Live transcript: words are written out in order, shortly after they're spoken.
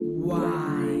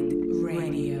Wide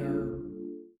Radio.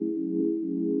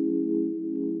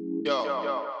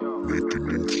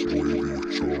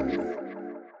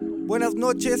 Buenas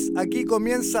noches, aquí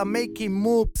comienza Making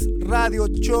Moves Radio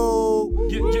Show.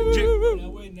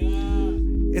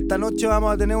 Esta noche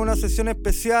vamos a tener una sesión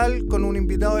especial con un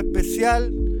invitado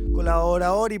especial,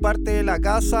 colaborador y parte de la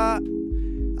casa.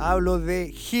 Hablo de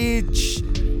Hitch.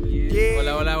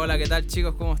 Yeah. Hola, ¿qué tal,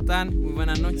 chicos? ¿Cómo están? Muy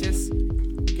buenas noches.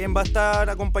 Quien va a estar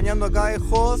acompañando acá de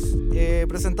host,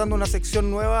 presentando una sección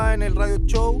nueva en el Radio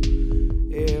Show.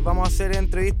 Vamos a hacer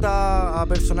entrevistas a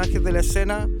personajes de la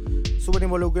escena súper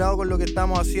involucrados con lo que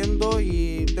estamos haciendo,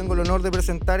 y tengo el honor de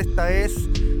presentar esta vez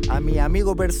a mi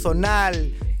amigo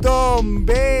personal, Tom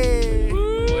B.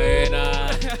 Buena,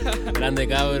 grande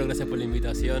cabrón, gracias por la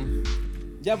invitación.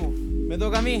 Ya, pues, me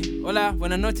toca a mí. Hola,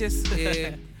 buenas noches.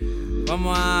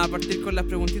 Vamos a partir con las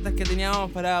preguntitas que teníamos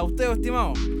para ustedes,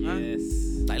 estimados. Yes.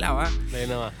 Está helado, ¿eh? Dale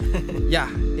nomás. Ya,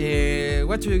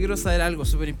 guacho, yo quiero saber algo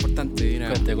súper importante. Mira,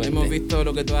 Cuente. hemos visto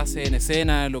lo que tú haces en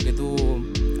escena, lo que tú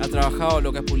has trabajado,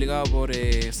 lo que has publicado por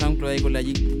SoundCloud ahí con la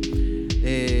G.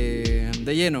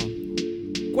 De lleno,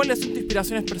 ¿cuáles son tus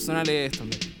inspiraciones personales, Tom?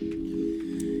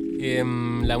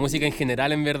 La música en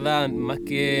general, en verdad, más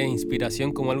que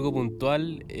inspiración como algo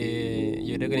puntual,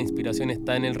 yo creo que la inspiración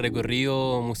está en el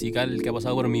recorrido musical que ha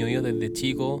pasado por mi oído desde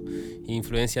chico,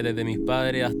 influencia desde mis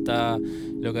padres hasta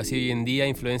lo que ha sido hoy en día,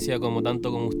 influencia como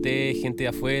tanto como usted, gente de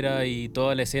afuera y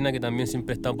toda la escena que también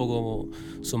siempre está un poco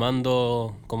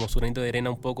sumando como su granito de arena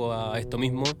un poco a esto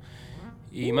mismo.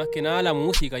 Y más que nada la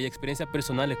música y experiencias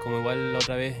personales, como igual la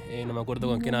otra vez, no me acuerdo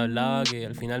con quién hablaba, que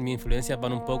al final mis influencias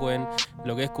van un poco en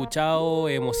lo que he escuchado,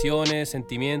 emociones,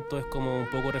 sentimientos, es como un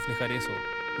poco reflejar eso,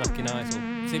 más que nada eso.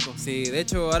 Sí, pues, sí, de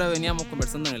hecho ahora veníamos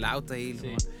conversando en el auto ahí,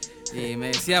 sí. Y me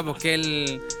decía pues que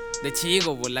él de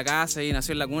chico, por la casa, y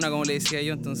nació en la cuna, como le decía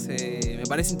yo, entonces me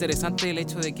parece interesante el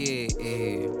hecho de que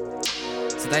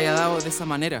se te haya dado de esa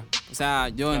manera. O sea,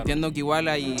 yo claro, entiendo que igual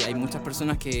hay muchas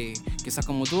personas que quizás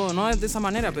como tú, no es de esa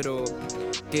manera, pero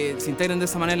que se integren de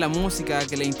esa manera en la música,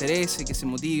 que les interese, que se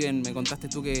motiven. Me contaste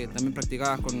tú que también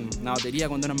practicabas con la batería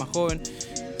cuando eras más joven.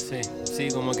 Sí,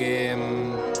 como que,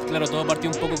 claro, todo partió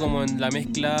un poco como en la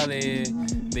mezcla de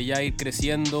ya ir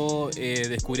creciendo,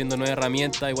 descubriendo nuevas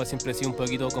herramientas. Igual siempre he sido un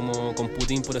poquito como con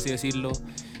Putin, por así decirlo.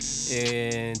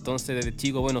 Entonces desde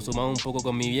chico, bueno, sumado un poco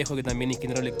con mi viejo, que también es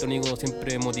ingeniero electrónico,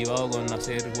 siempre motivado con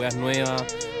hacer weas nuevas,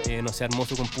 no sé, armó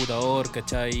su computador,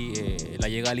 ¿cachai? La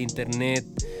llegada al internet,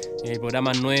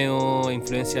 programas nuevos,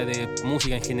 influencia de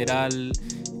música en general.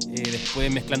 Después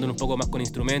mezclándolo un poco más con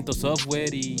instrumentos,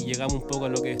 software, y llegamos un poco a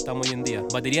lo que estamos hoy en día.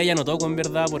 Batería ya no toco en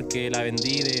verdad porque la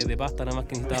vendí de pasta, nada más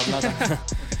que necesitaba plata.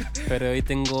 Pero hoy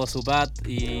tengo su pad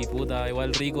y puta,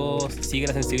 igual rico, sigue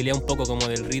la sensibilidad un poco como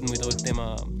del ritmo y todo el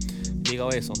tema ligado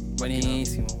a eso.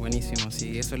 Buenísimo,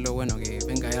 sí, eso es lo bueno, que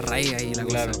venga de raíz ahí la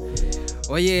claro.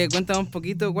 Cosa. Oye, cuéntame un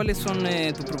poquito, ¿cuáles son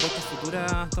tus propuestas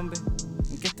futuras, Tombe?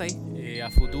 ¿En qué está ahí? A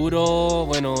futuro,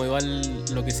 bueno, igual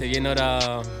lo que se viene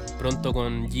ahora pronto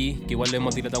con G, que igual lo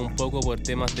hemos dilatado un poco por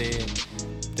temas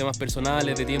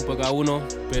personales, de tiempo de cada uno,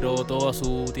 pero todo a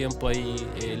su tiempo ahí,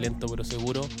 lento pero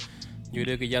seguro. Yo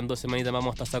creo que ya en 2 semanitas vamos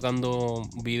a estar sacando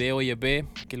video y EP,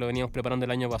 que lo veníamos preparando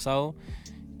el año pasado.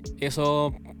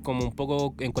 Eso como un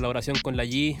poco en colaboración con la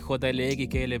G, JLX,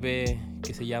 que es el EP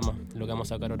que se llama, lo que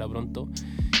vamos a sacar ahora pronto.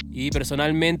 Y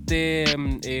personalmente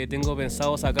tengo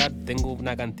pensado tengo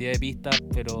una cantidad de pistas,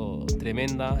 pero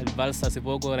tremenda. El Balsa hace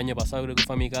poco, el año pasado creo que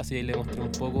fue a mi casa y ahí le mostré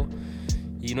un poco.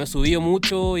 Y no he subido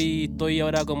mucho y estoy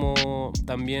ahora como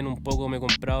también un poco me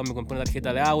compré una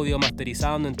tarjeta de audio,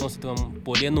 masterizando, entonces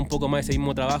puliendo un poco más ese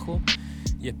mismo trabajo.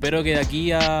 Y espero que de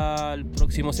aquí al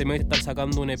próximo semestre estar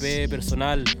sacando un EP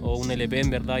personal o un LP en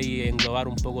verdad y englobar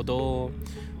un poco todo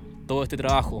este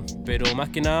trabajo, pero más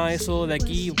que nada eso de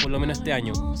aquí, por lo menos este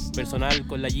año, personal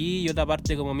con la G, y otra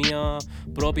parte como mía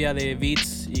propia de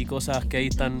beats y cosas que ahí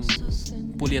están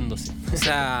puliéndose. O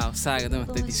sea que tú me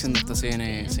estás diciendo esto se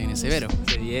viene severo.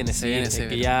 Se viene severo.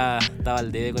 Que ya estaba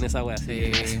al debe con esa wea.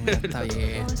 Sí, está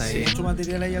bien. Mucho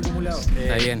material ahí acumulado.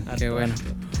 Está bien, qué bueno.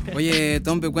 Oye,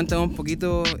 Tompe, cuéntame un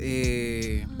poquito,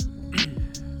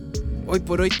 hoy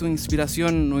por hoy tu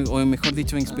inspiración, o mejor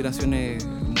dicho, inspiraciones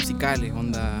musicales,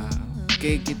 onda,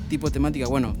 ¿qué tipo de temática?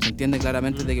 Bueno, se entiende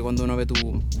claramente de que cuando uno ve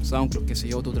tu SoundCloud, que se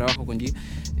llevó tu trabajo con G,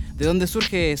 ¿de dónde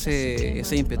surge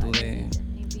ese ímpetu de...?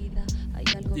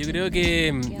 Yo creo que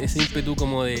ese ímpetu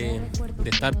como de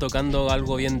estar tocando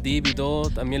algo bien deep y todo,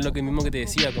 también lo que mismo que te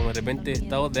decía, como de repente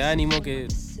estados de ánimo, que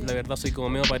la verdad soy como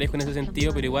medio parejo en ese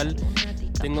sentido, pero igual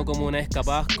tengo como una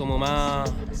escapada como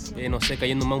más, no sé,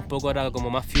 cayendo más un poco ahora como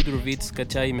más future beats,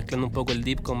 ¿cachai? Mezclando un poco el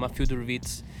deep con más future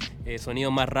beats,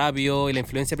 sonido más rápido, y la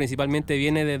influencia principalmente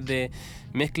viene desde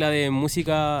mezcla de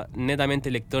música netamente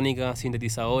electrónica,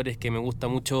 sintetizadores, que me gusta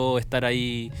mucho estar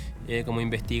ahí como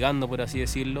investigando, por así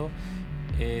decirlo.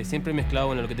 Siempre he mezclado,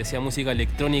 bueno, lo que te decía, música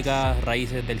electrónica,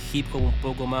 raíces del hip hop un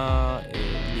poco más,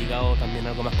 ligado también a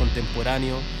algo más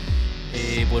contemporáneo.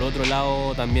 Por otro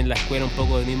lado, también la escuela un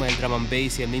poco del mismo del drum and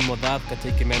bass y el mismo dub,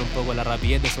 ¿cachai? Que me dan un poco la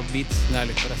rapidez de esos beats,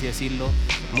 por así decirlo.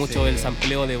 Mucho el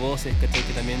sampleo de voces, ¿cachai?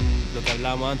 Que también lo que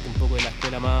hablábamos antes, un poco de la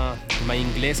escuela más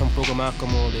inglesa, un poco más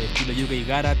como de estilo UK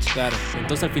Garage. Claro.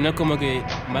 Entonces al final como que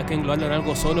más que englobarlo en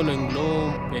algo solo, lo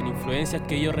englobo en influencias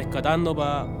que he ido rescatando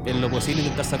para en lo posible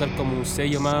intentar sacar como un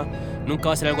sello más. Nunca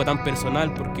va a ser algo tan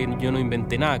personal porque yo no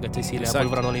inventé nada, ¿cachai? Si la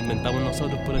pólvora no la inventamos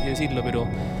nosotros, por así decirlo, pero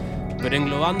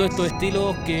englobando estos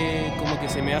estilos que como que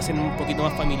se me hacen un poquito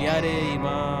más familiares y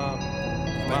más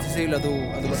seguirlo a tu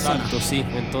persona. Exacto, sí.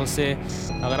 Entonces,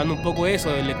 agarrando un poco eso,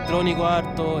 electrónico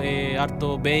harto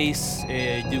bass,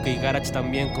 UK Garage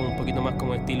también, como un poquito más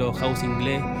como estilo house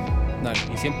inglés. Dale.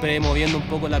 Y siempre moviendo un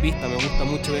poco la pista, me gusta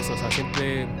mucho eso, o sea,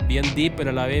 siempre bien deep,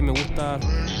 pero a la vez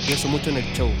pienso mucho en el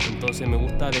show, entonces me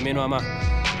gusta de menos a más.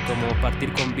 Como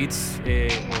partir con beats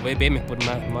o BPMs por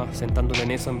más sentándome en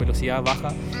eso en velocidad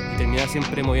baja y terminar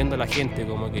siempre moviendo a la gente,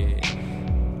 como que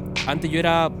antes yo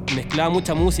mezclaba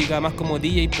mucha música más como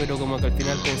DJ, pero como que al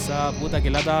final pensaba, puta,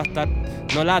 que lata estar,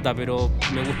 no lata, pero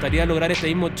me gustaría lograr este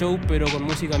mismo show pero con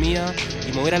música mía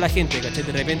y mover a la gente, ¿cachai?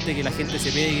 De repente que la gente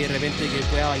se pegue, de repente que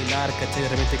pueda bailar, ¿cachai? De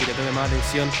repente que te tome más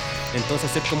atención, entonces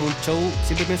hacer como un show,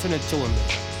 siempre pienso en el show,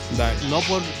 ¿verdad? No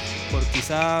por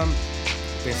quizá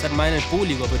pensar más en el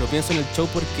público, pero pienso en el show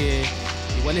porque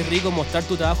igual es rico mostrar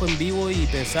tu trabajo en vivo y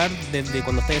pensar desde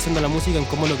cuando estás haciendo la música en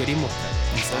cómo lo querés mostrar.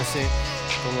 Entonces,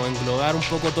 como englobar un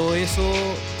poco todo eso,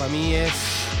 para mí es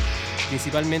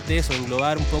principalmente eso,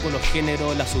 englobar un poco los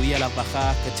géneros, las subidas, las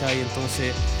bajadas, ¿cachai?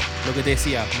 Entonces, lo que te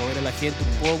decía, mover a la gente un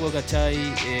poco, ¿cachai?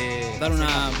 Dar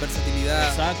una versatilidad.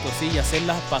 Exacto, sí, y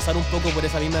hacerlas pasar un poco por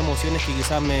esas mismas emociones que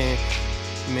quizás me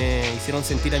hicieron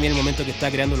sentir a mí en el momento que estaba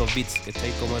creando los beats,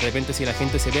 ¿cachai? Como de repente si la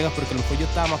gente se pega, porque a lo mejor yo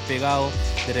estaba más pegado,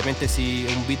 de repente si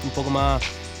un beat un poco más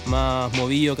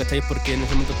movido, ¿cachai? Porque en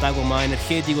ese momento estaba como más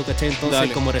energético, ¿cachai?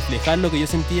 Entonces como reflejar lo que yo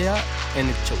sentía en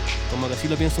el show, como que así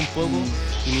lo pienso un poco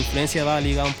y mi influencia va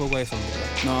ligada un poco a eso, ¿verdad?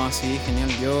 No, sí, genial.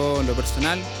 Yo en lo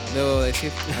personal, debo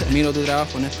decir, admiro tu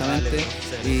trabajo honestamente.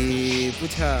 Y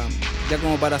pucha, ya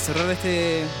como para cerrar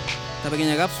esta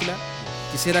pequeña cápsula,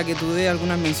 quisiera que tú des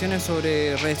algunas menciones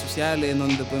sobre redes sociales en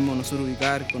donde podemos nosotros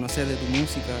ubicar, conocer de tu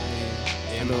música.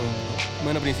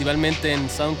 Bueno, principalmente en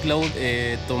SoundCloud,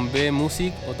 Tombe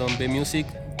Music o Tombe Music,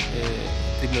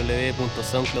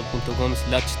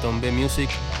 www.soundcloud.com/TombeMusic.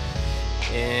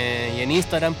 Y en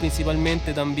Instagram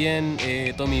principalmente también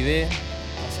Tommy B,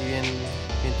 así bien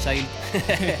child.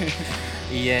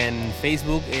 Y en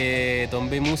Facebook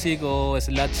Tombe Music o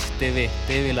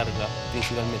 /TV larga,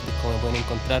 principalmente es como me pueden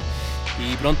encontrar.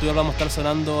 Y pronto ya vamos a estar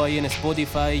sonando ahí en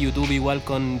Spotify, YouTube igual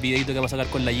con videitos que vamos a sacar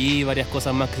con la G, varias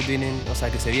cosas más que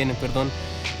se vienen,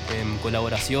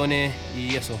 colaboraciones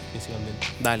y eso principalmente.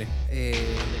 Dale.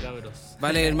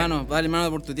 Vale hermano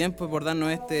por tu tiempo y por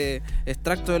darnos este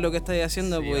extracto de lo que estáis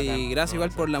haciendo, sí, pues, y gracias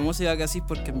igual por la música que hacís,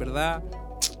 porque en verdad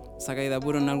sacáis de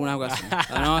apuro en algunas ocasiones.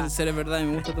 No, en serio es verdad y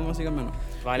me gusta tu música, hermano.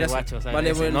 Vale, guacho. O sea,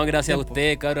 gracias a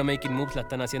ustedes, cabrón. Making Moves la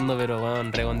están haciendo, pero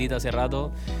bueno, redondita hace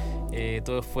rato.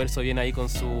 Todo esfuerzo viene ahí con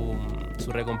su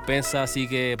recompensa, así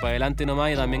que para adelante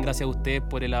nomás. Y también gracias a ustedes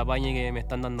por el apañe que me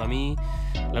están dando a mí.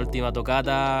 La última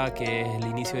tocata, que es el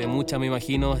inicio de muchas, me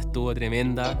imagino, estuvo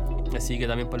tremenda. Así que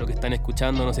también para los que están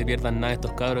escuchando, no se pierdan nada de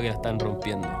estos cabros que la están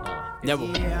rompiendo. Ya,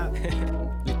 pues.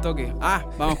 Listo, que.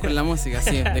 Vamos con la música,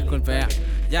 sí, disculpe.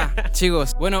 Ya,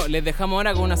 chicos. Bueno, les dejamos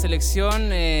ahora con una selección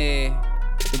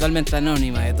totalmente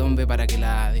anónima de Tombe para que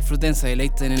la disfruten, se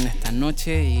deleiten en esta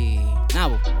noche y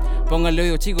nada, pues. Pónganle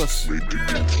oído, chicos.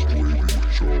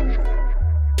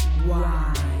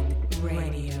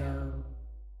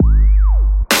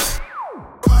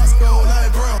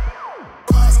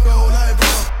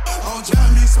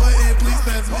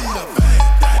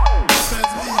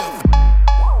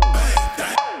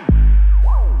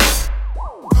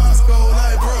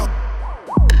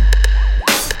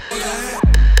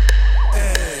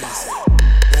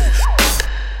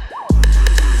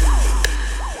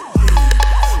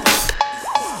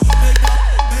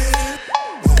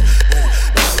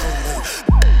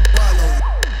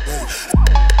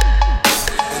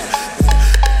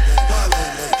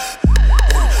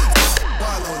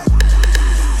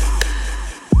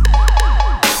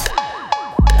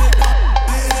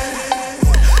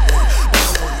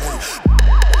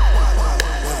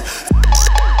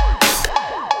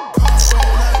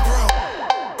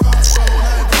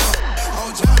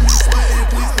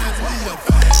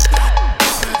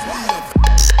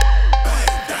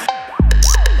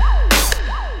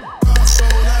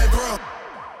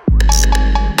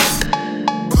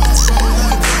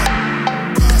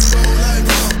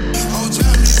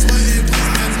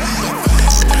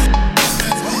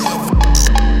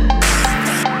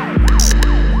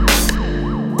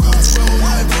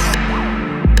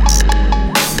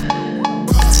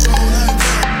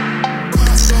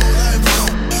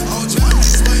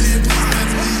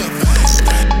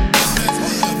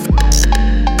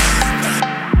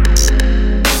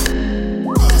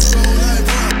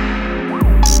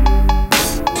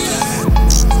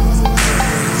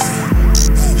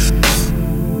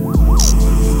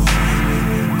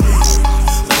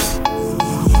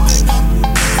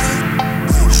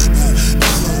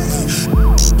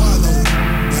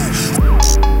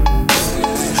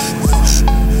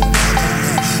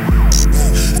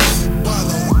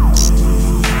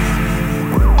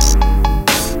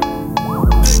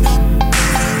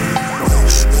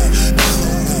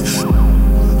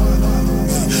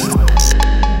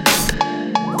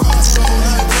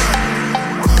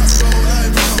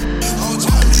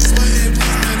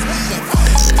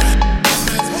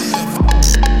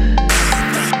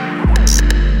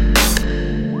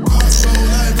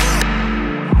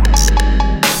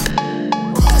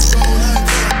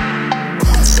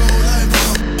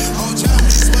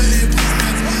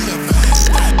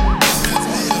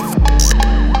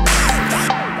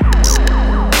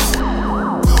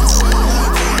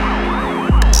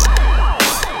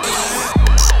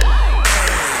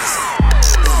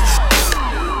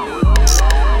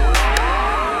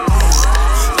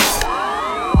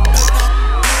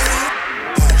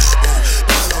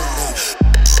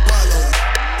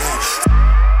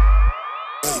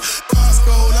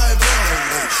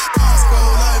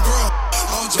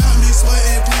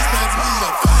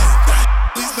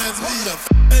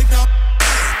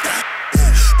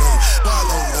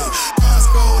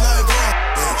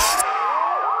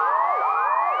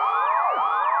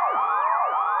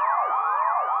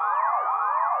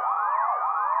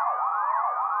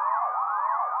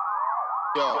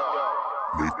 Wide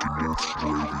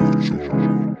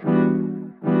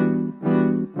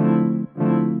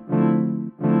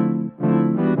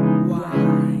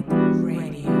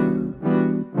Radio.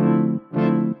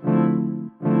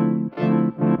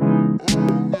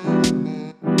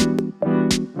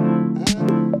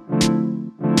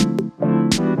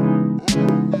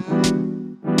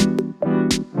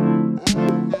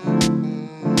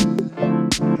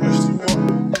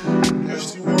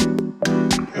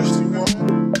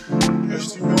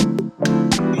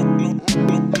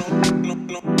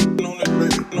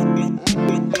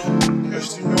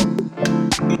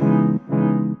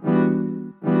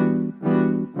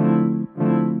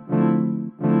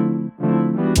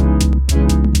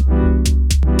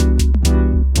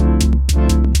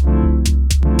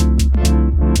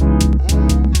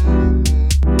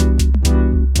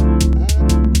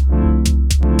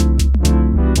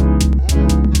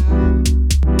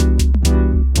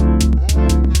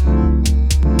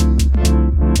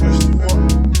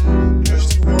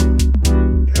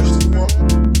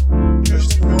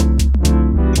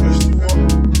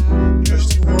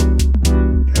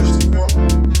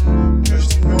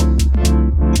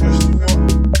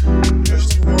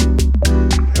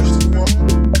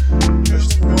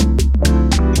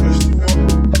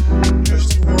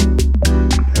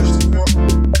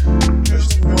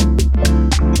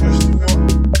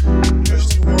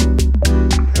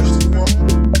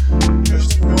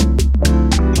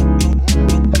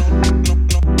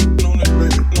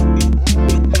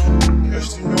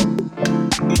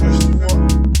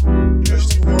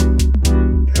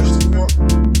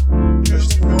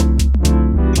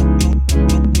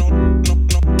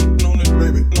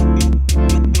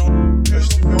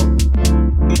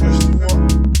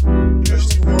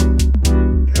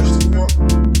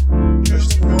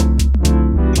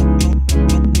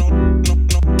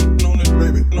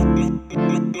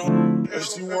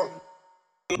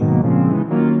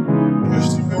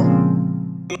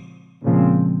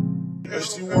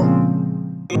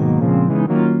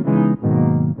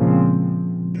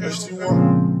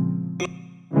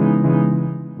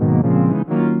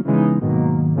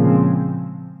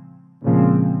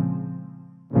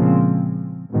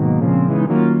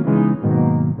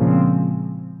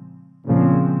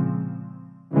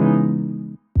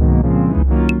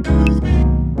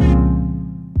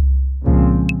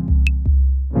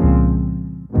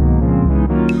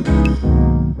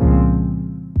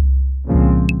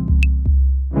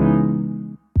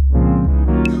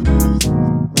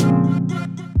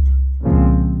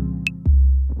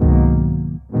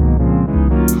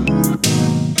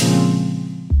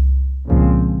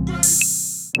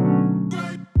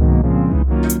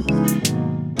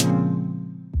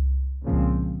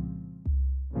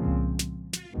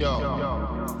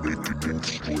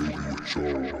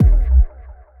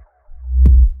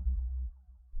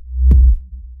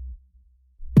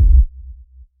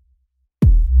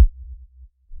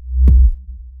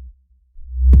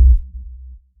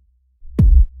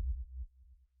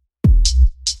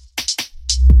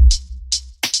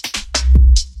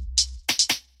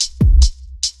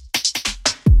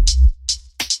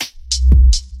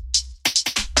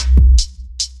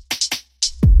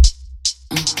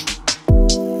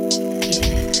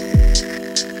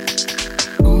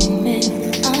 Oh.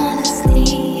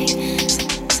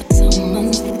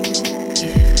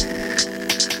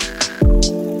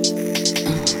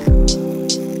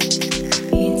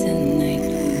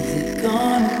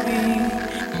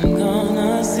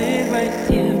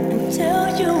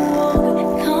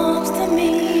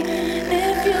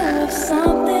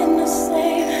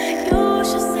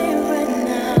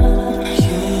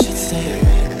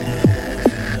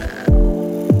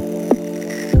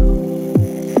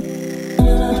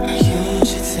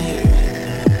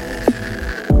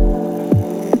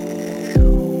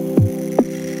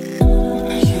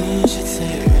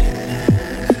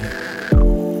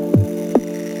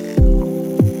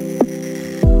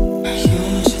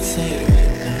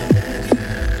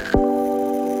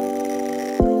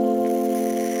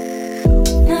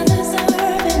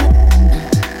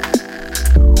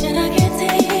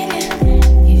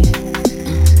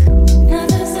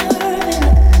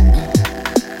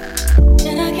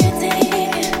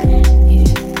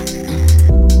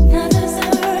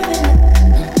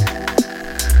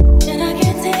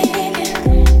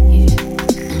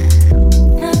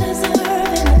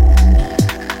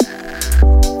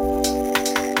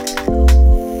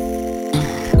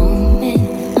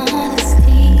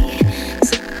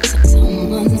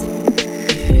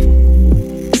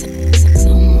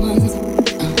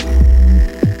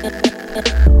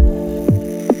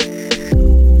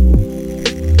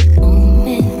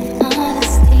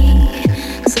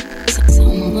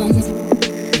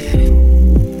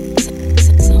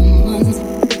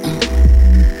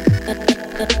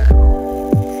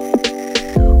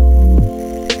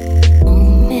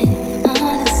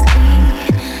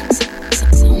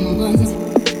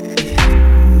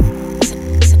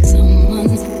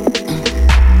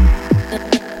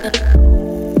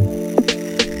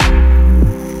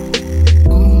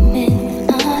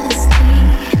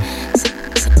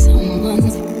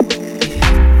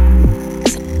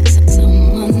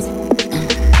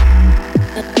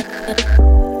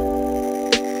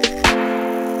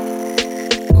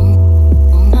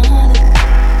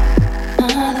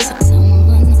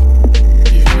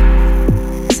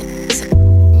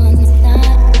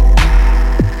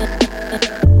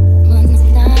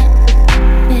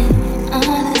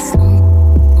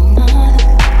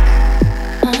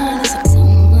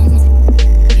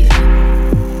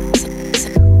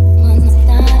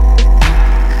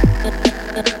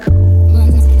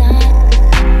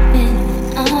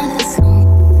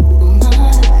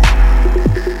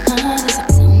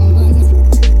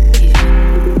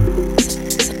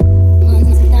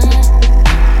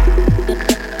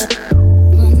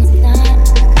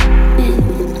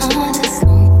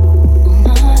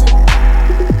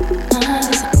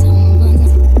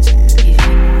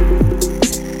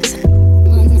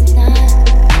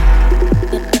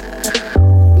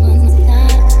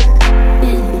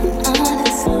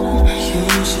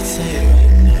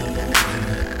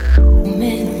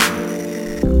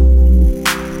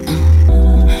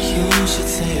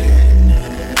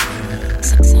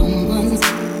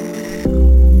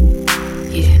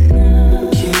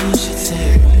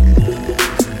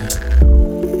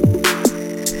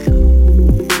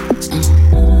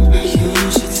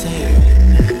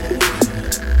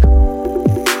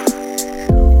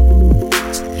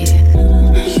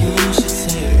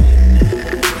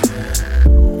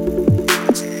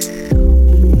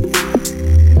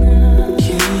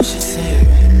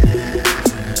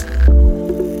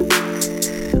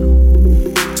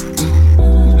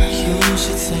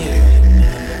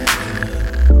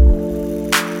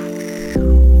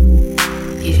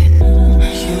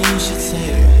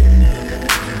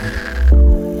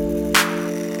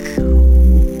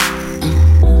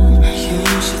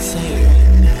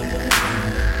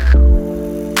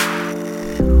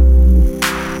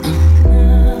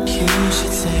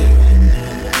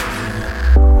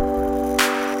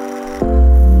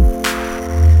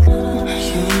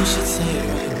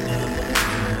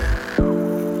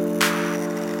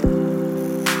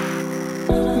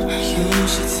 You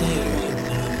should say it right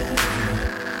now.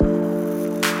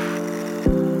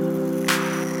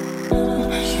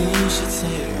 You should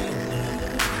say it right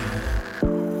now.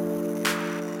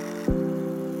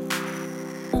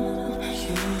 You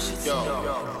should say it right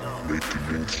now.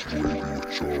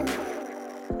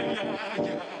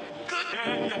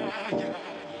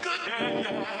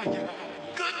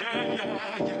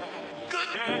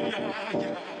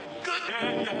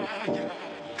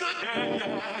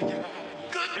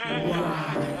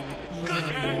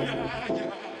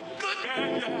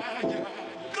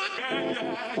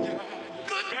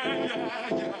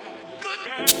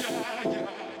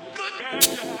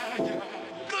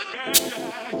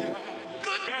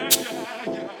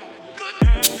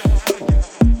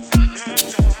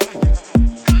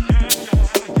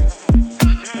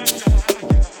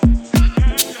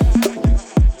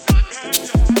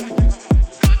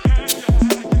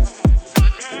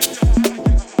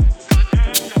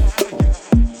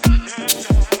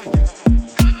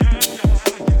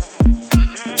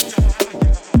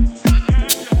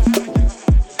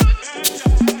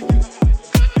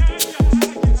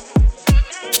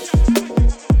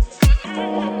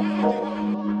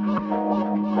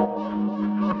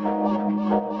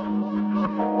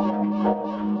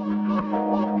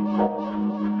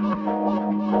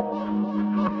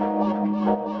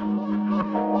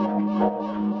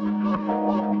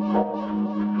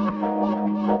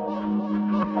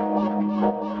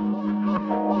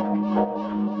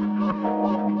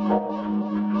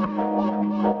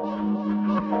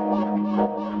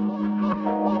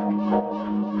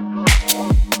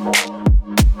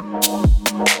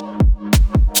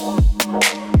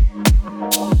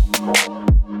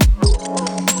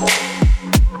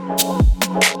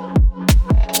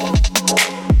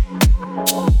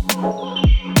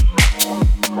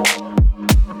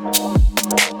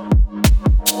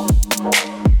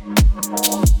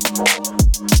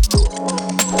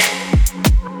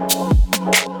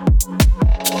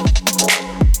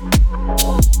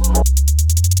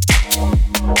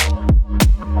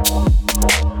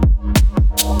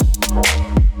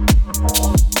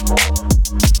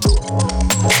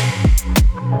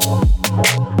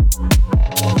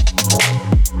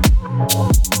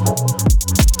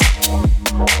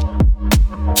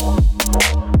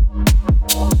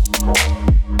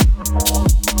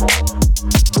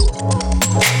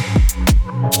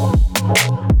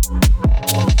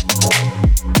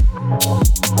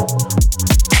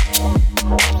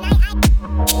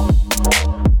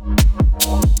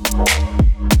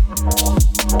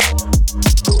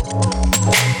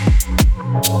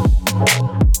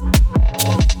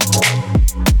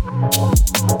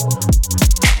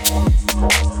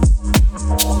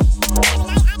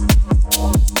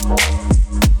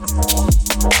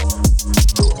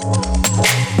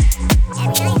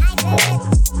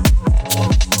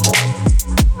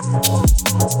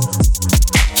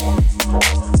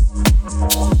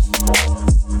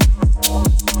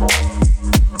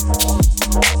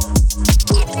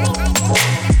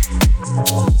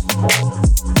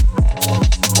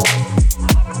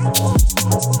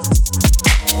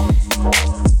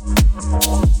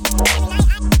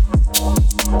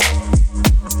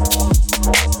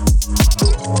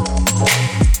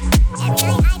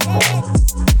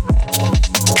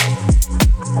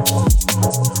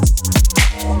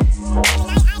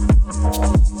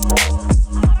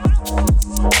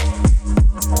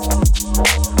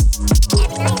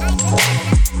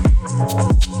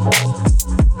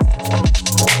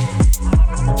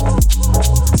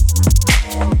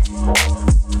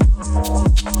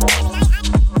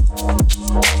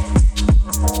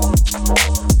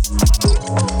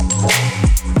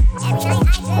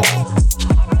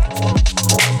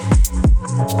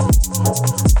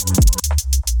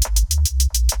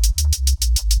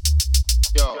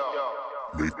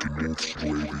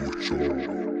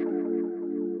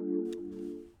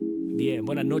 Bien,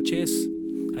 buenas noches.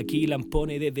 Aquí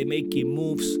Lampone desde Making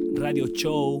Moves Radio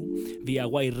Show vía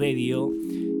White Radio,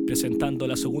 presentando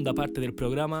la segunda parte del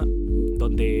programa,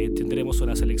 donde tendremos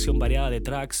una selección variada de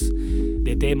tracks,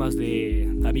 de temas de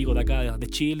amigos de acá de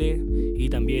Chile y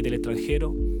también del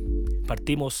extranjero.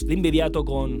 Partimos de inmediato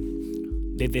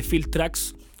desde Field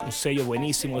Tracks, un sello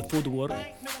buenísimo de footwork,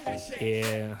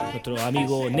 nuestro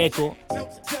amigo Neko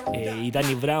y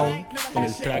Danny Brown con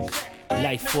el track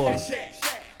Life 4.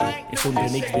 Es un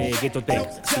remix de Ghetto Tech,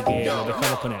 así que lo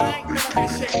dejamos con él.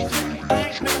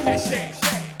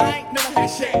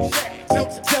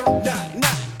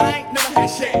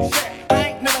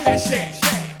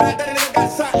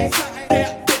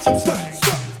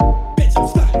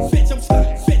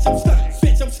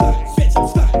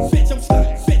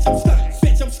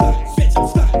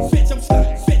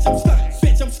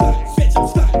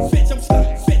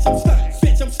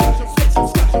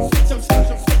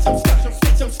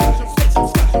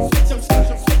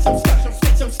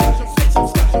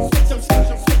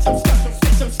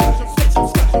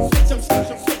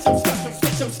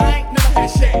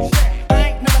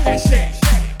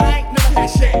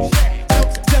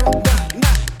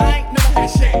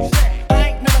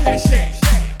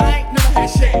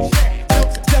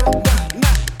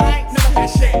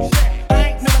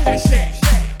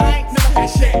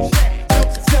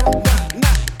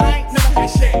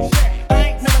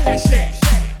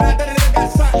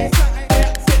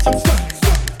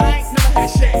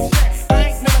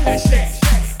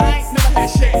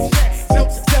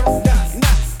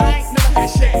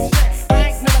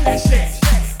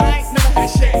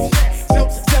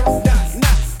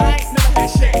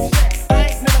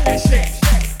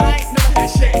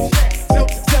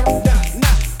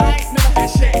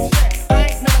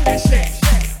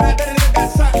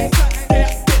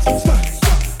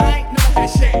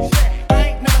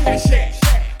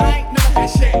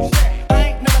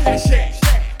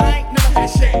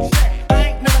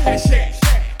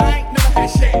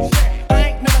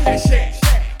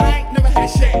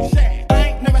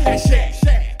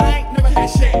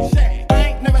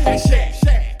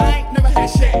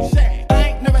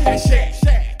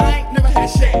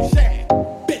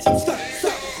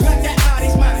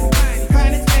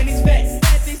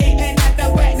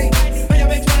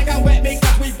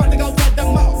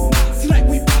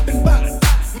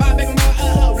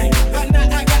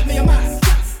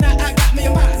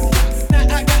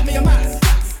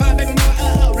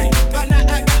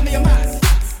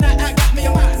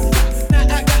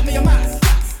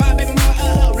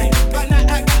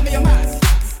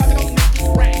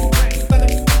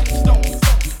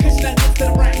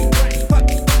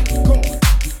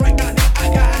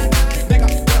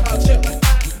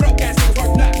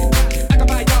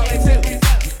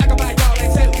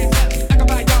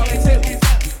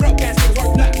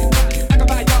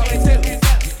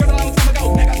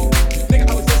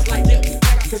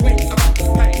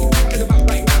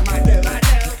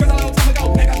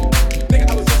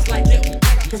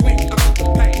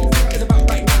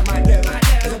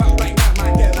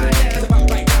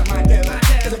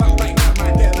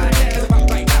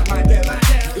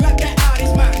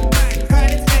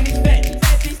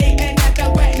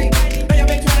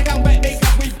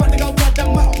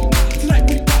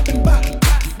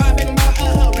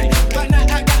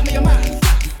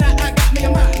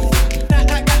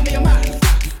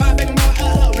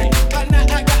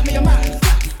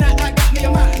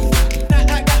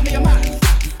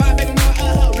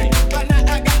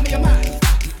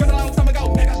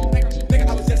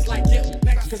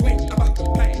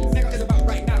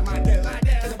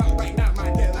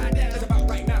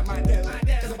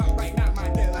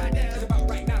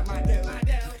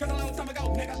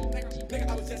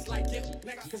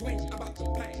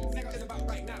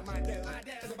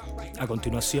 A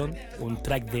continuación, un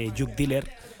track de Juke Dealer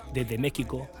desde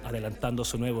México, adelantando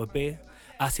su nuevo EP,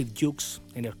 Acid Jukes,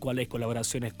 en el cual hay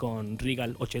colaboraciones con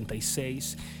Regal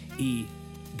 86 y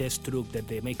Destruct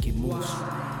desde Making Moves.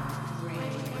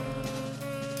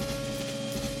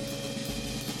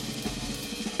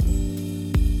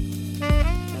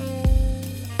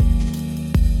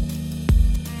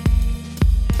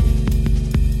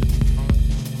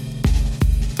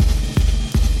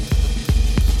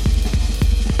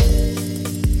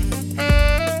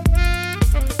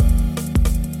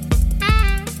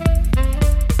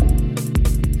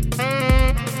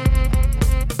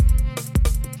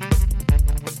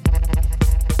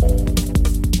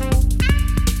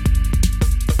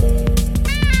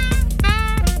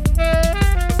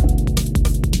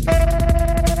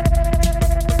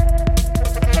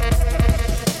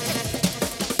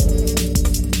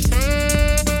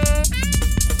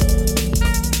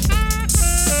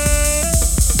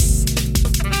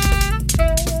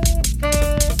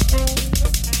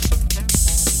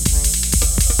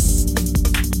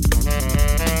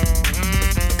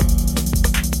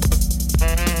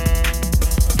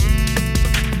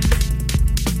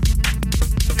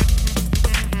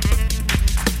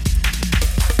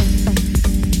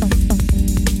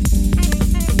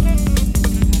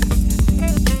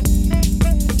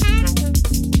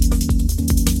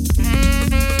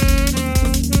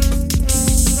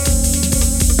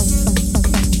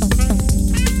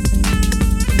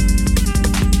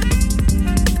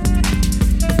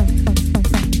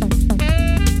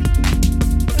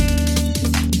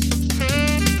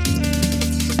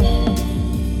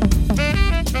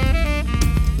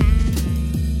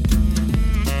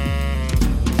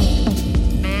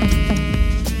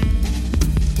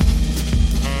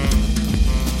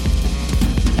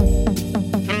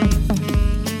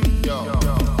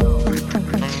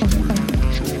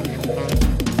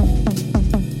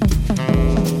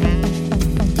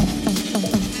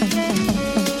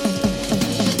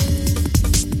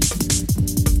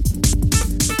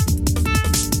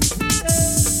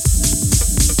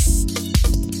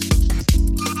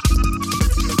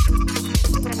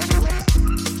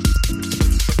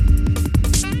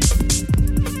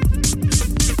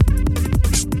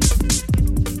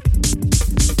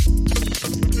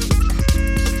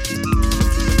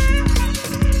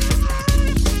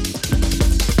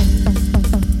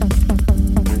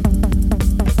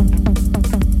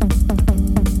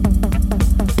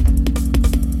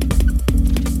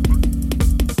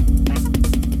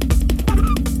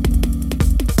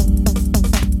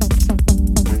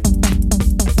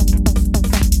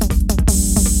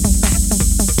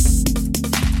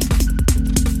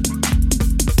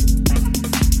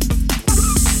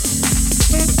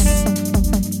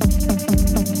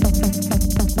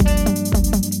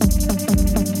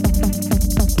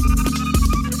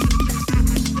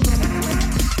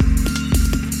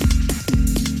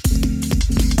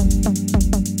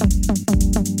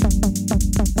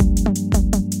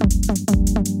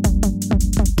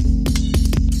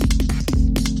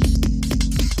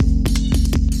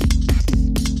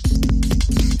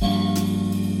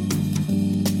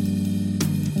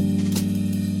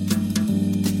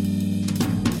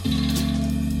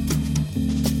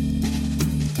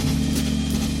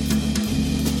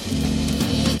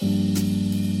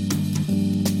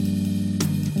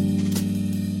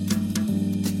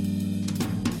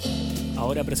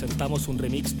 Ahora presentamos un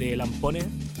remix de Lampone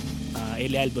a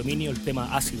LA El Dominio, el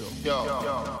tema Ácido.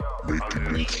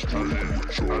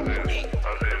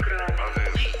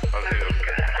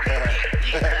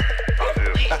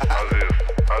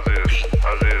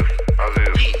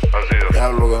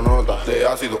 Diablo que nota de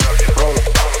ácido, rola,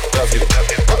 de ácido, de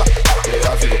ácido, de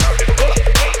ácido,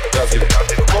 de ácido,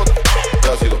 de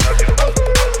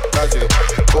ácido,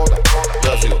 bota, de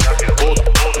ácido,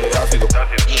 de ácido.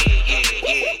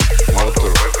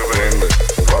 Monstruo, prende,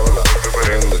 rola,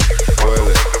 prende,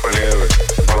 huele, nieve,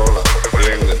 rola,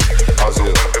 prende,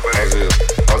 ácido, ácido,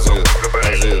 ácido,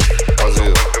 ácido,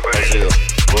 ácido, ácido,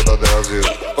 botas de ácido.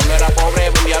 Cuando era pobre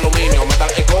vendía aluminio,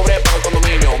 metal y cobre para el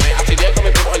condominio. Me acidié con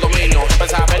mi primo el dominio.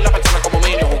 Empecé a ver las personas como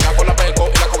niños, jugar con la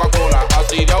Peco y la Coca-Cola.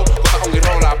 Acidiado, cosa con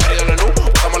guirrola, perdido en el nu,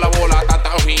 buscamos la bola.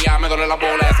 Tanta orgía, me duele la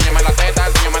bola. Enséñame la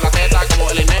teta, como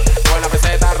el Inés. Coge la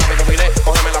peseta, rápido miré,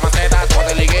 cógeme la maceta. Como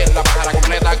te ligué, la pájara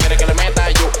completa. Quiere que le meta,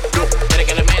 yo, quiere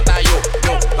que le meta, yo.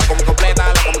 La comí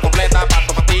completa,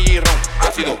 pasto, pastilla y ron.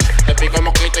 Ácido, te pico el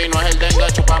mosquito y no es el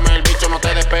dengue. Chúpame el bicho, no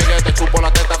te despegues. Te chupo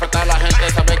la teta, afecta a la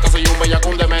gente. Sabes que soy un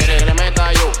bellacún de mente. Que le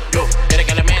meta, yo, quiere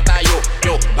que le meta, yo.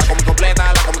 La comí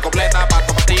completa,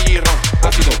 pasto, pastilla y ron.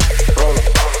 Ácido, Rola,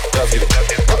 de ácido, de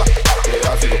ácido, de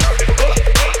ácido,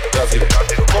 de ácido,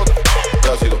 de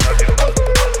ácido,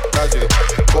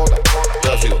 bota, de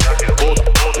ácido,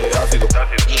 de ácido.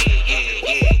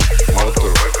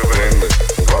 Monstruo, prende,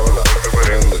 rola,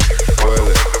 prende,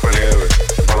 huele, nieve,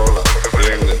 rola,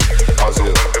 prende,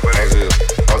 ácido, ácido,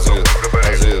 ácido,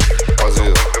 ácido,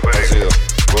 ácido, ácido,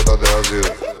 botas de ácido.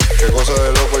 Qué cosa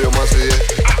de loco yo me acidé.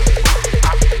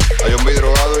 Hay un vidrio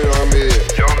drogado y no envidié.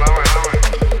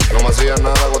 No me hacían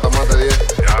nada, gota más de 10.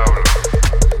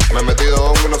 Me he metido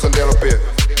hongo y no sentía los pies.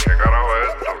 ¿Qué carajo es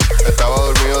esto? Estaba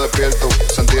dormido despierto,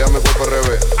 sentía mi cuerpo al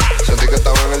revés. Sentí que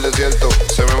estaba en el desierto,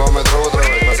 se me mametro otra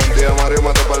vez. Me sentía Mario,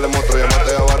 maté par de monstruos.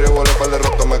 Llamate a varios, volé par de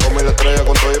rostros. Me comí la estrella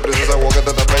con todo y princesa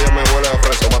guaqueta, esta bella me huele a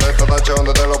fresa. Maté esta tacha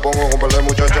donde te lo pongo, con perder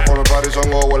muchachos con el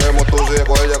parizongo. Huelemos tusi, de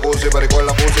coger jacuzzi, perico en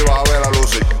la pussy, vas a ver a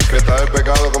Lucy. Fiesta del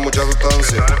pecado con mucha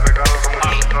sustancia.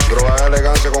 Droga de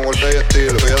elegancia con corte y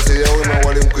estilo. Estoy así de hoy y me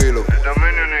huele un kilo.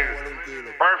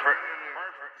 Perfect.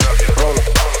 Rola,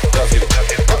 de ácido, de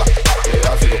ácido, de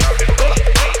ácido,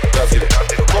 de ácido,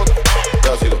 de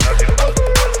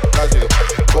ácido,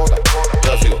 bota, de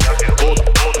ácido,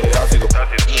 de ácido.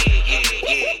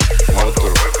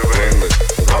 Monstruo, prende,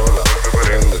 rola,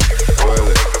 prende,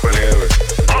 huele, nieve,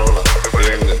 rola,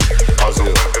 prende,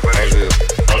 ácido, ácido,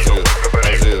 ácido,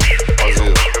 ácido,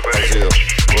 ácido, ácido,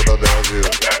 botas de ácido.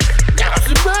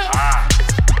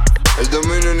 El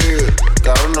dominio nigga,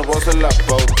 cabrón no puedo hacer la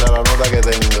pauta, la nota que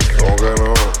tengo. ¿Cómo que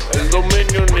no? el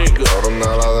dominio, nigga. Cabrón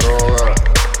da la droga,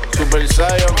 Super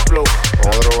Saiyan Flow.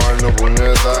 vamos a drogarnos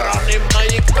puñeta. Ronnie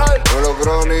Magical. Nuelo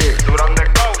Crony, Durán de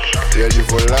Coach. y el G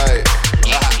for Life.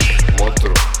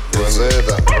 Monstruo,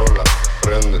 Duendeta, rola,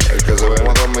 prende. El que se ve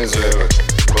más con mi sebe.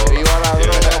 Viva la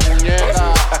droga,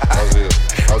 puñeta. Ácido,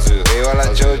 ácido. Viva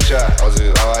la chocha,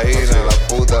 ácido. La vagina, la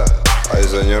puta. Ay,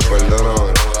 señor,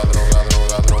 perdóname.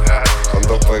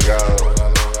 Tantos pecados.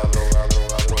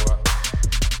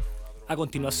 A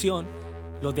continuación,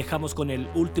 los dejamos con el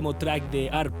último track de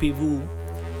RP Boo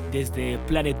desde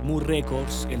Planet Moon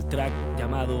Records, el track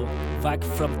llamado Back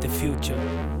from the Future.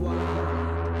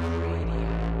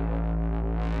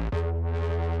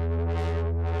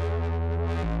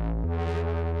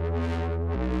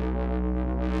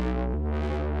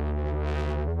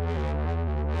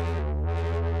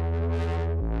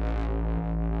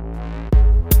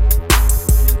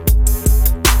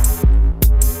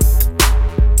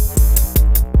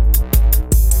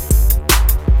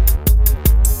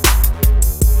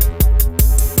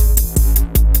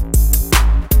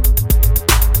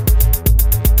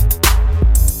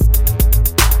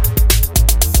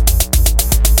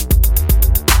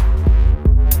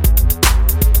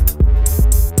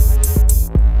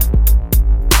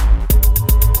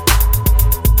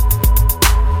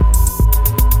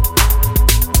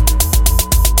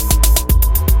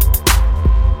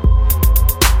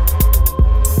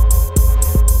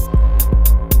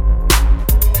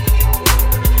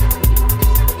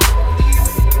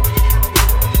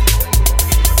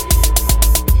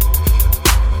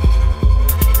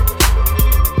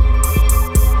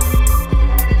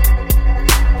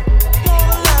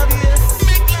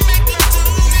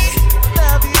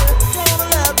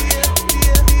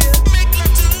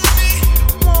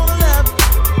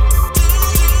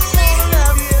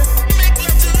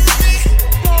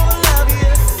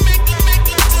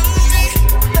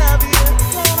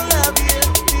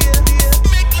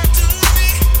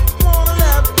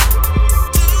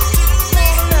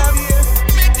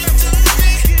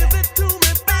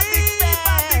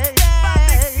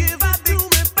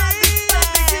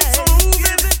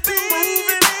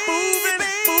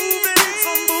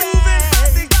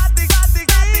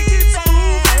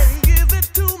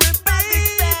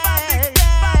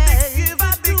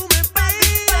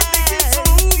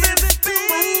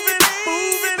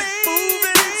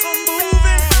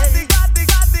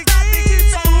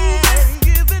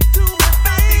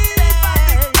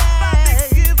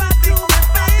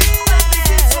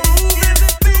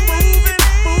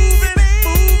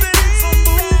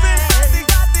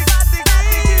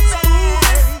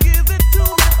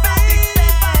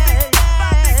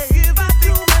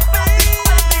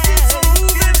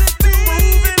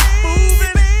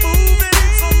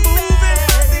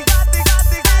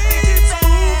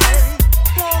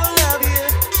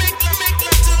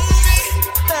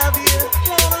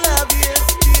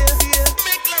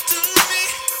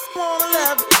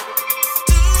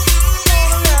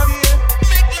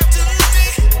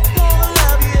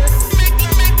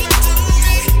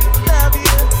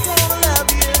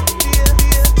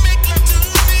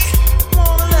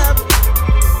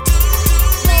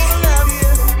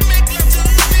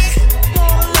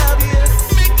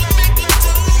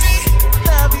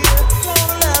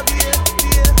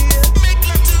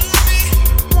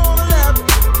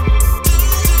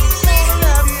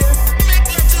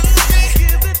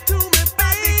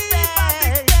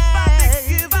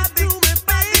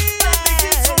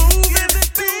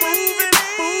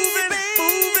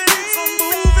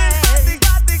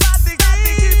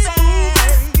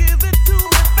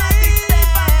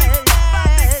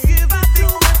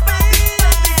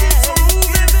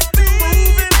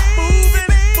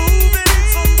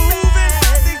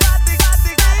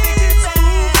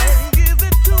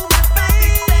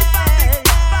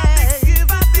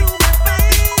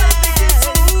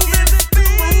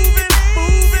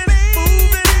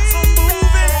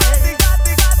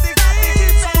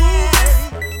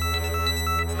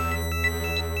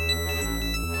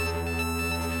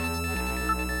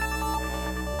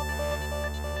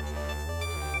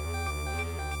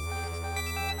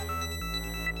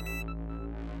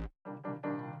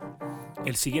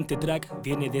 El siguiente track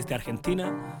viene desde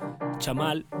Argentina,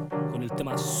 Chamal, con el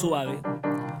tema Suave,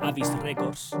 Avis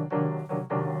Records.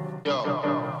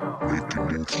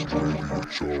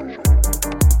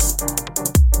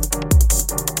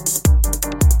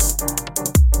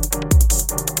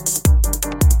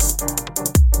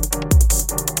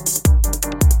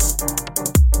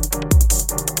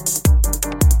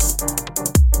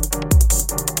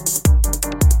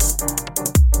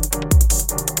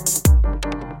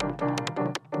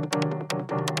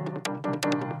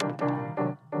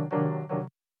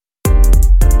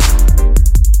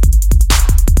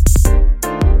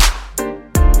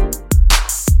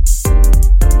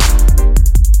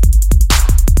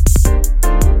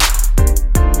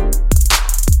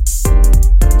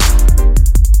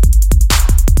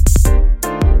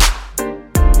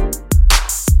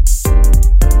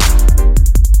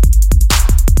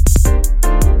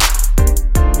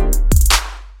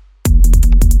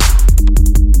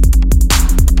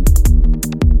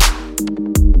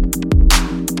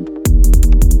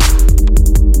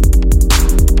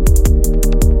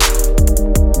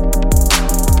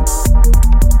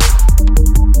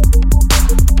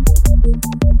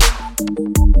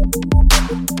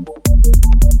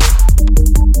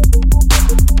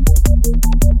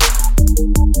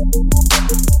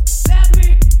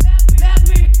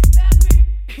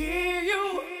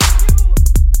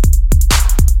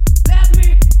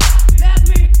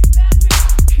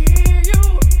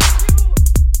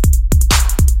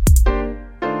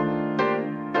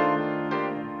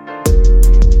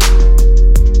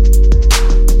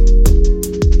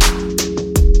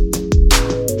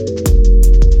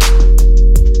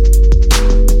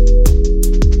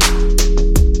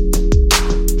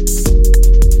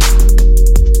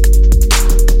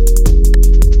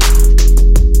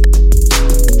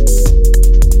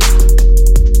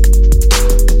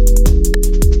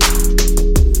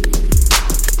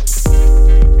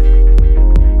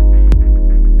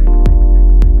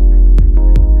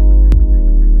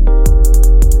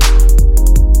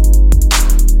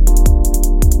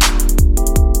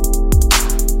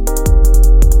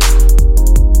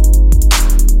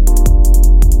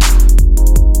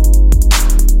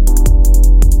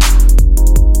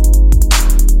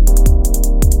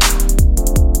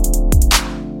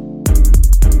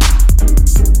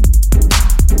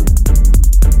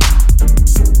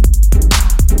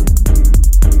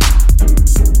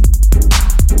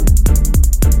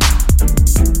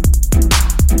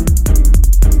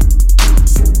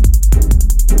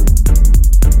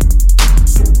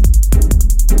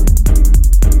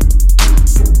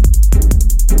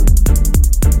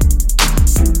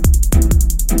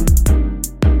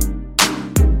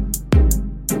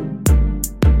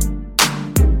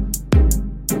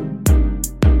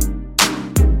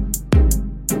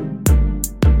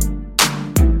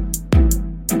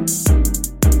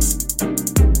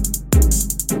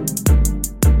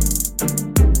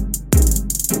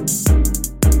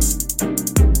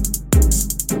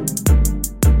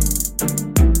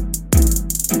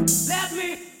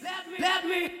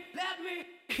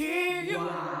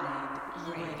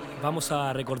 Vamos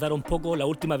a recordar un poco la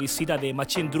última visita de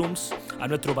Machine Drums a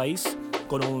nuestro país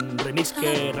con un remix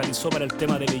que realizó para el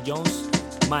tema de Bill Jones,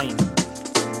 Mine.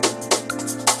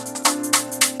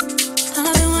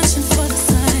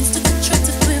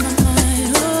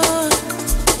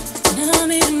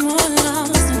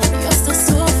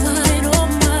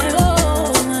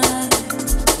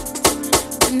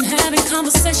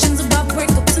 Conversations about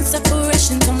breakups and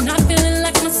separations. I'm not feeling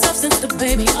like myself since the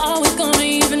baby. Are we gonna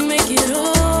even make it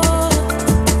all?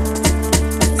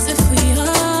 As if we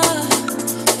are,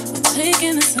 we're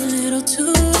taking this a little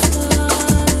too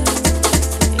far.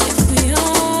 If we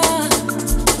are,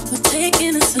 we're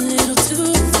taking this a little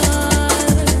too far.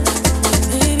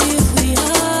 Baby, if we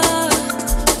are,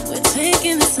 we're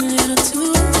taking this a little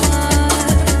too far.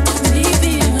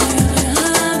 Maybe we're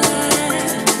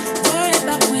behind, worry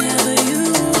about wherever you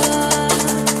are.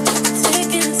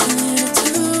 Taking this a little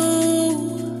too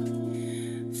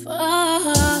far.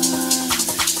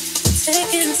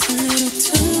 Taking this a little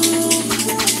too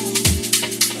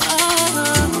far.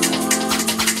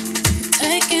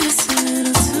 Taking this a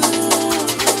little too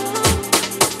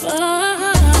far.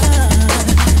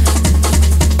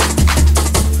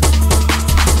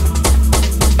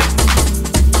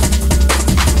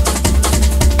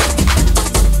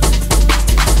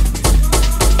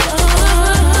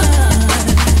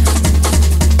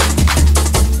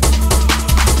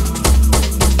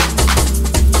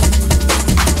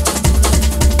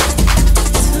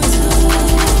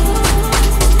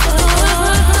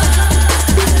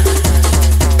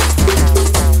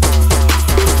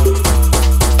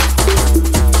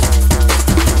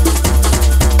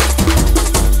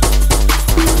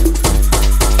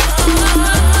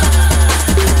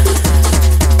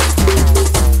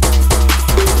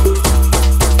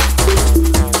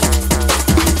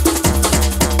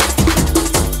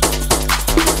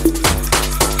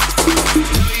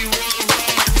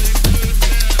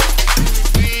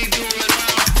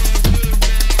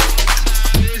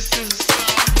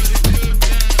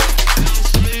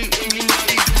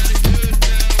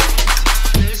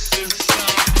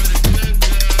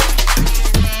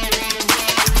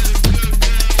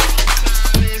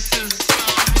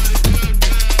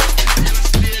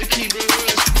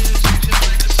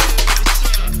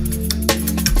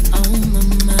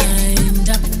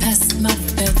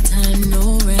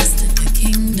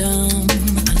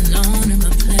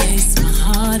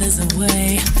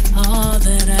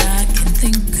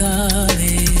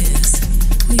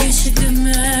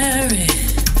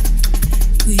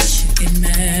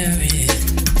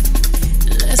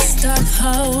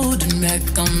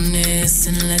 back on this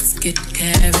and let's get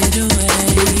carried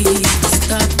away.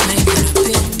 Stop making a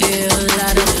big deal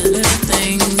out of the little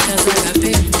things, 'cause I got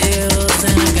big deals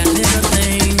and I got little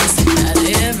things. Not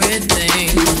everything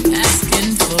I'm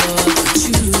asking for but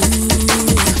you.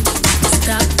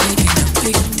 Stop making a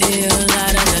big deal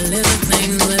out of the little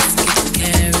things, let's get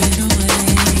carried away.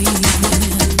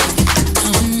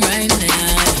 Come right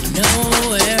now, you know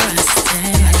where I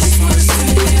stand. I just wanna say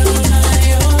you're my,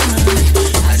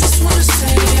 I just wanna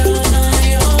say you're my,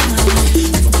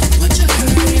 what you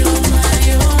heard, you're my,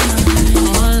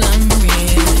 all I'm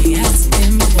really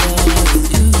asking for is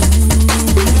you.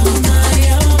 You're my,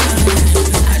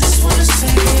 I just wanna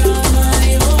say you're my,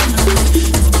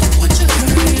 what you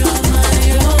heard, you're my,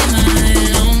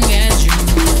 long as you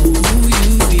know who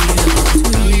you belong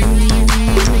to you.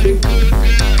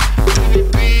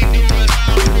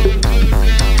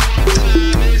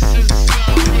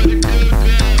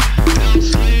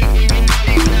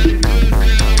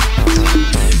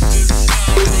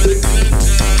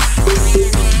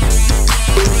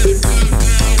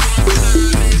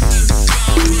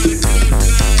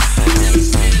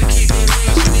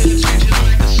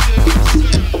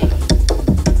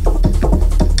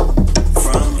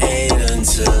 From 8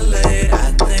 until late,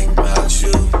 I think about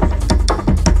you.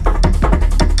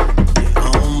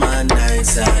 On my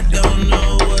nights, I don't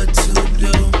know what to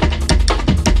do.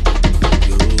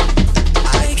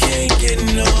 I can't get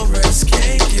no rest,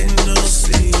 can't get no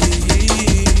sleep.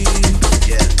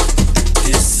 Yeah,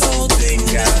 this whole thing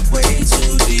got way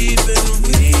too deep, and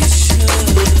we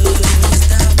should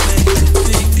stop making a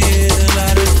big deal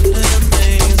out of little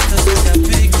things. 'Cause I got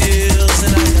big deals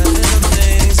and I got little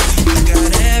things. I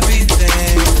got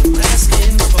everything I'm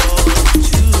asking for but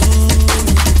you.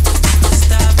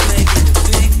 Stop making a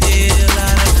big deal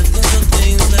out of the little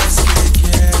things, let's get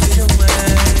carried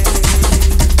away.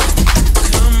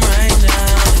 Come right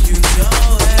now, you know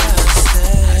where I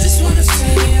stand. I just wanna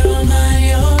say you're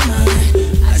my,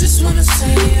 I just wanna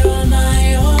say you're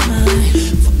my,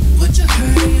 what you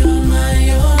heard, you're my,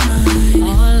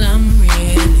 All I'm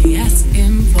really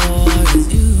asking for is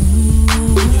you.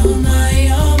 you're my,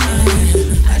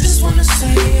 I just wanna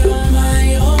say you're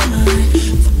my,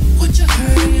 what you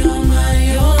heard, you're my,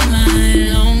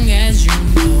 long as you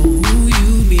know who you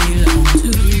belong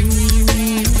to.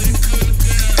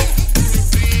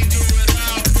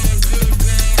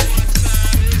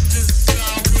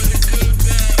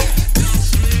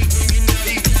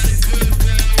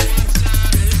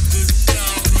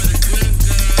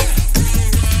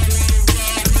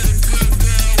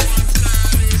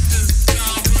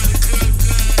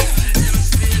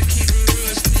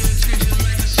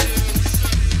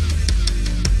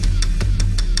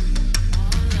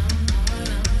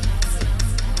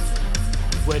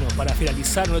 Bueno, para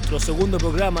finalizar nuestro segundo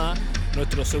programa,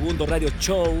 nuestro segundo radio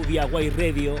show vía Guay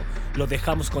Radio, los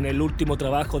dejamos con el último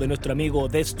trabajo de nuestro amigo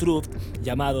Death Truth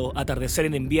llamado Atardecer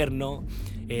en Invierno.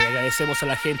 Agradecemos a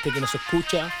la gente que nos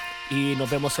escucha y nos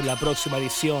vemos en la próxima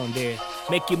edición de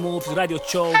Making Moves Radio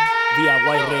Show vía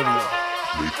Guay Radio.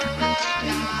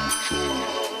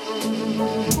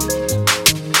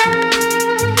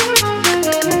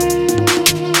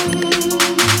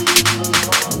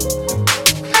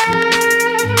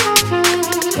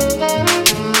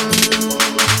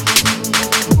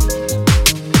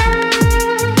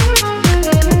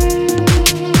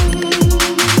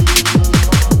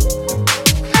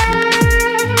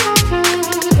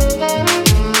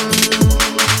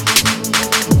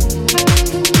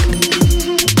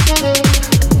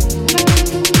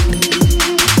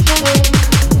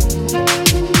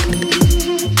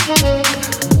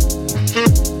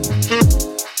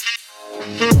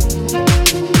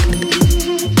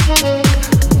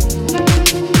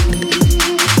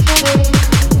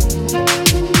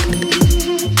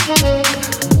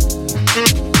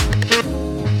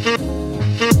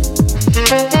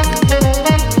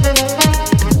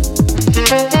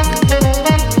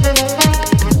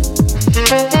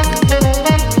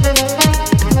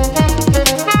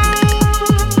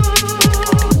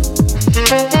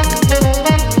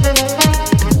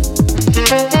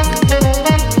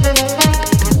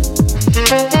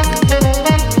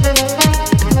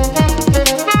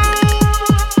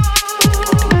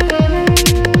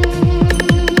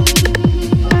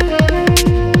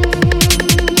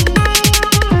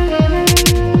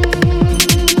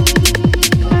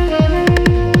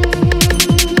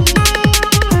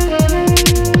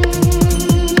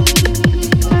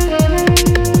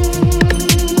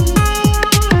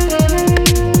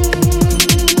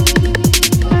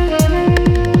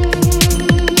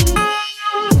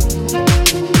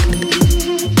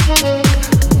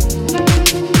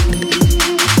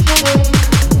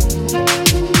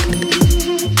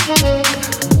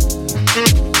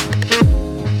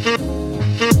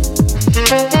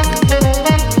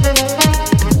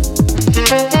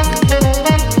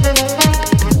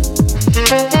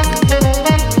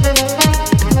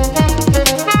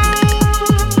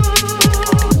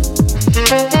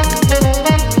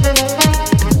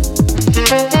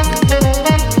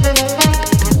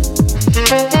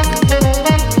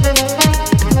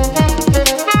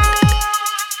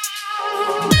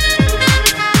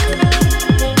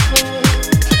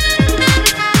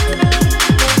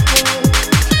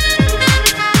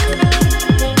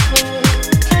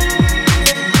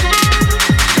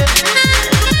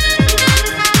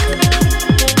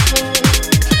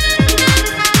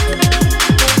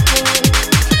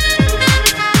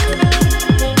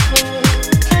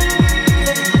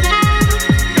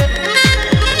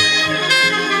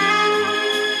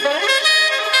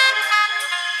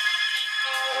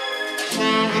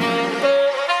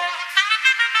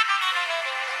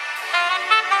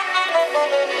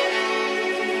 Thank